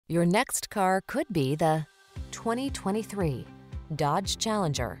Your next car could be the 2023 Dodge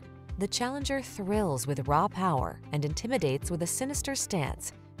Challenger. The Challenger thrills with raw power and intimidates with a sinister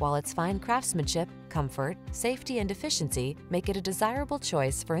stance, while its fine craftsmanship, comfort, safety, and efficiency make it a desirable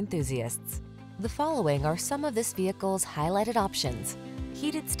choice for enthusiasts. The following are some of this vehicle's highlighted options: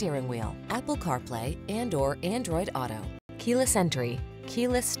 heated steering wheel, Apple CarPlay and/or Android Auto, keyless entry,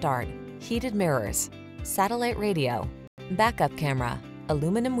 keyless start, heated mirrors, satellite radio, backup camera,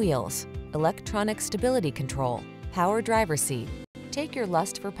 aluminum wheels, electronic stability control, power driver seat. Take your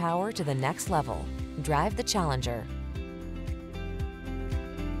lust for power to the next level. Drive the Challenger.